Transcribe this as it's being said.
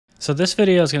So this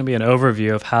video is going to be an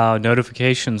overview of how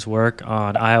notifications work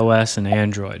on iOS and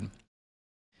Android.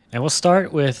 And we'll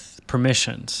start with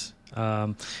permissions.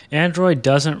 Android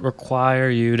doesn't require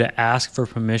you to ask for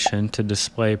permission to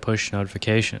display push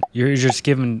notification. You're just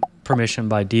given permission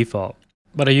by default.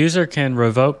 But a user can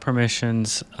revoke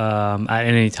permissions at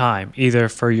any time, either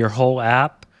for your whole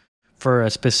app, for a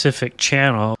specific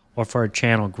channel, or for a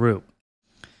channel group.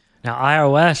 Now,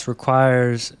 iOS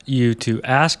requires you to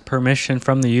ask permission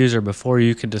from the user before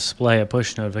you can display a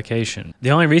push notification. The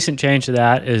only recent change to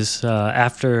that is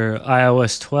after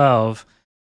iOS 12,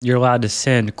 you're allowed to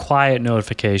send quiet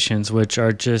notifications, which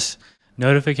are just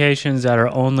notifications that are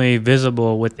only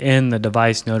visible within the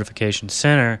device notification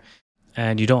center,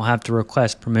 and you don't have to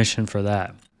request permission for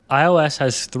that. iOS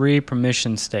has 3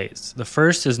 permission states. The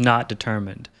first is not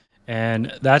determined.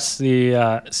 And that's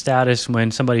the status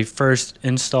when somebody first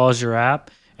installs your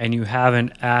app and you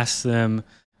haven't asked them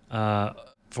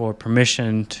for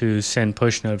permission to send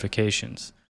push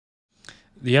notifications.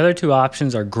 The other 2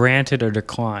 options are granted or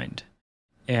declined.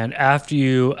 And after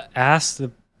you ask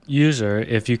the user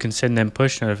if you can send them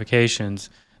push notifications,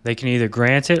 they can either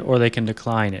grant it or they can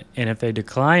decline it. And if they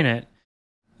decline it,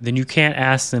 then you can't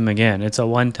ask them again. It's a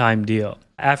one-time deal.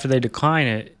 After they decline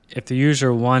it, if the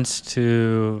user wants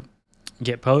to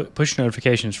get push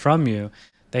notifications from you,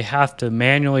 they have to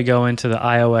manually go into the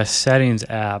iOS settings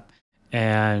app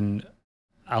and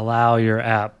allow your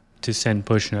app to send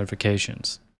push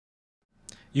notifications.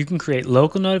 You can create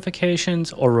local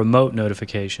notifications or remote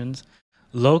notifications.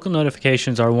 Local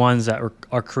notifications are ones that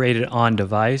are created on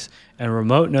device, and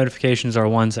remote notifications are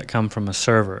ones that come from a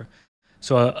server.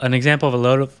 So an example of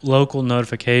a local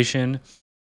notification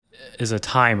is a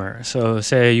timer. So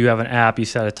say you have an app, you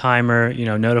set a timer,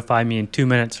 notify me in 2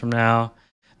 minutes from now.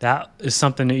 That is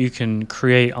something that you can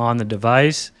create on the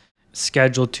device,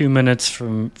 schedule 2 minutes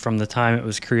from the time it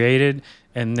was created,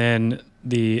 and then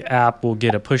the app will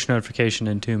get a push notification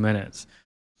in 2 minutes.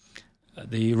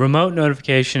 The remote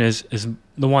notification is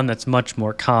the one that's much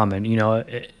more common.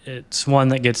 It's one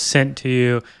that gets sent to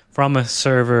you from a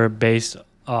server based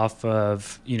off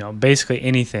of, basically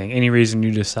anything, any reason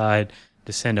you decide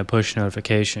to send a push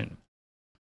notification.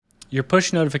 Your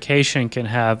push notification can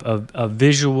have a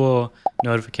visual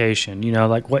notification,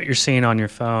 like what you're seeing on your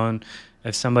phone.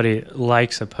 If somebody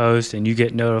likes a post and you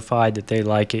get notified that they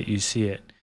like it, you see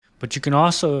it. But you can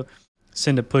also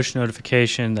send a push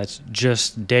notification that's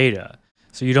just data.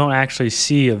 So you don't actually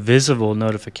see a visible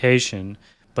notification,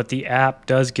 but the app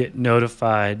does get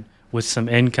notified with some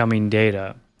incoming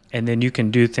data. And then you can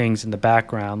do things in the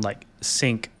background like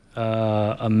sync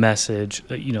a message,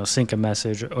 sync a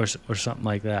message or something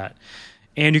like that.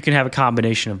 And you can have a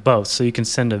combination of both. So you can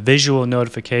send a visual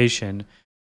notification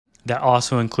that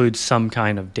also includes some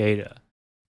kind of data.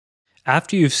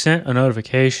 After you've sent a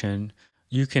notification,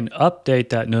 you can update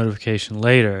that notification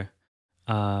later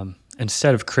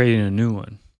instead of creating a new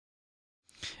one.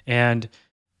 And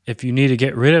if you need to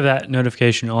get rid of that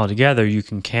notification altogether, you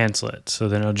can cancel it. So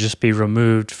then it'll just be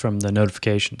removed from the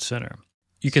notification center.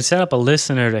 You can set up a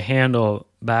listener to handle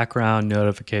background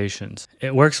notifications.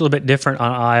 It works a little bit different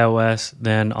on iOS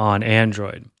than on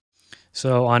Android.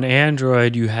 So on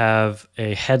Android, you have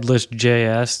a headless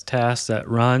JS task that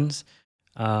runs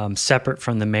separate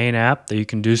from the main app that you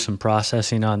can do some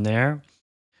processing on there.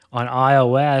 On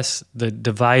iOS, the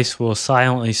device will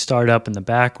silently start up in the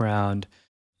background,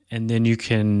 and then you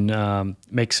can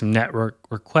make some network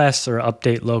requests or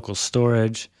update local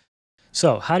storage.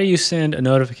 So how do you send a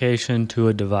notification to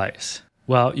a device?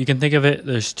 Well, you can think of it,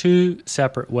 there's 2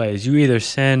 separate ways. You either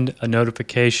send a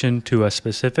notification to a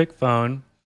specific phone,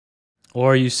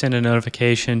 or you send a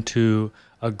notification to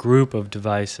a group of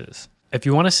devices. If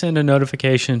you want to send a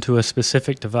notification to a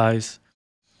specific device,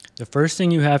 the first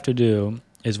thing you have to do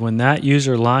is when that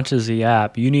user launches the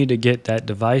app, you need to get that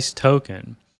device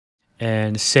token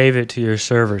and save it to your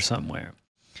server somewhere.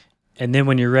 And then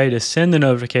when you're ready to send the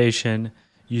notification,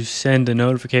 you send the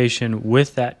notification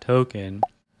with that token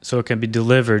so it can be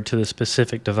delivered to the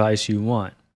specific device you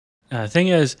want. Now, the thing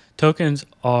is, tokens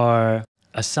are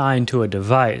assigned to a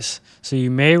device, so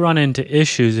you may run into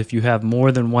issues if you have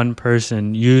more than one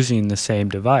person using the same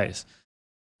device.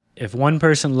 If one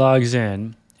person logs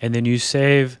in and then you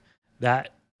save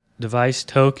that device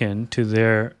token to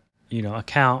their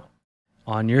account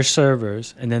on your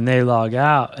servers, and then they log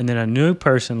out and then a new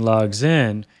person logs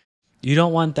in, you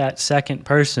don't want that second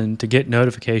person to get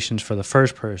notifications for the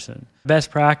first person.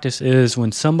 Best practice is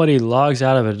when somebody logs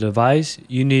out of a device,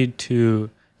 you need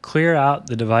to clear out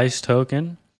the device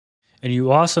token, and you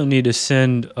also need to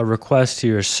send a request to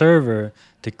your server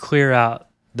to clear out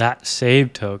that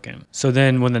saved token. So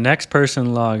then when the next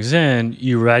person logs in,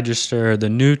 you register the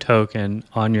new token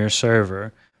on your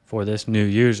server for this new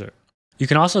user. You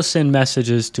can also send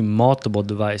messages to multiple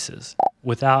devices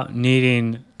without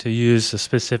needing to use a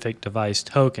specific device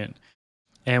token.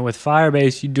 And with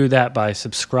Firebase, you do that by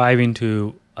subscribing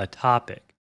to a topic.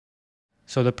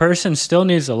 So the person still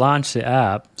needs to launch the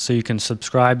app, so you can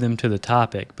subscribe them to the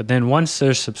topic. But then once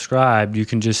they're subscribed, you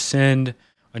can just send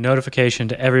a notification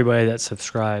to everybody that's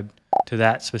subscribed to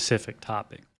that specific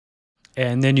topic.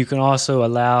 And then you can also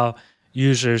allow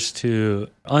users to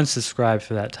unsubscribe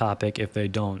for that topic if they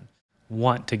don't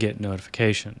want to get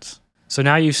notifications. So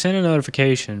now you send a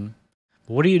notification,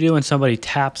 but what do you do when somebody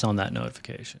taps on that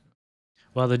notification?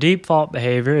 Well, the default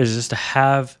behavior is just to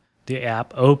have the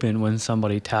app open when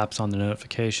somebody taps on the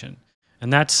notification.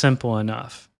 And that's simple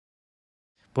enough.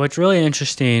 But what's really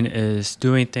interesting is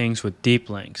doing things with deep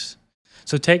links.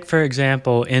 So take, for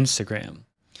example, Instagram.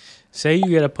 Say you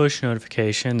get a push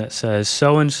notification that says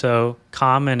so-and-so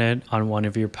commented on one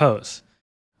of your posts.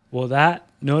 Well, that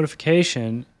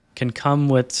notification can come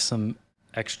with some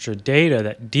extra data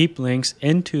that deep links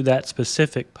into that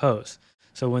specific post.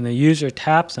 So when the user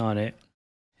taps on it,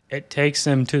 it takes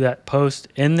them to that post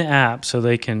in the app so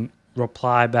they can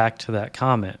reply back to that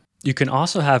comment. You can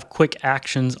also have quick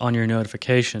actions on your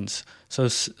notifications. So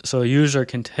a user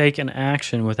can take an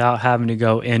action without having to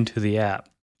go into the app.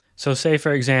 So say,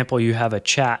 for example, you have a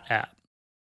chat app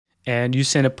and you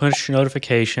send a push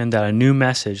notification that a new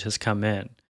message has come in.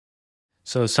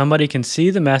 So somebody can see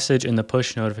the message in the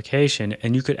push notification,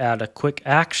 and you could add a quick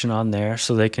action on there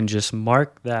so they can just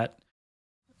mark that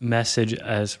message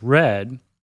as read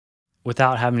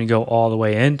without having to go all the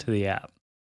way into the app.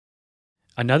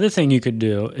 Another thing you could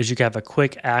do is you could have a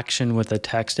quick action with a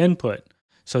text input.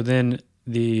 So then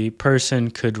the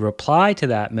person could reply to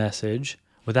that message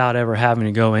without ever having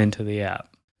to go into the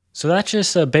app. So that's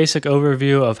just a basic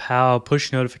overview of how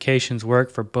push notifications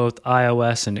work for both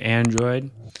iOS and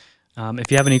Android.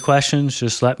 If you have any questions,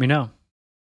 just let me know.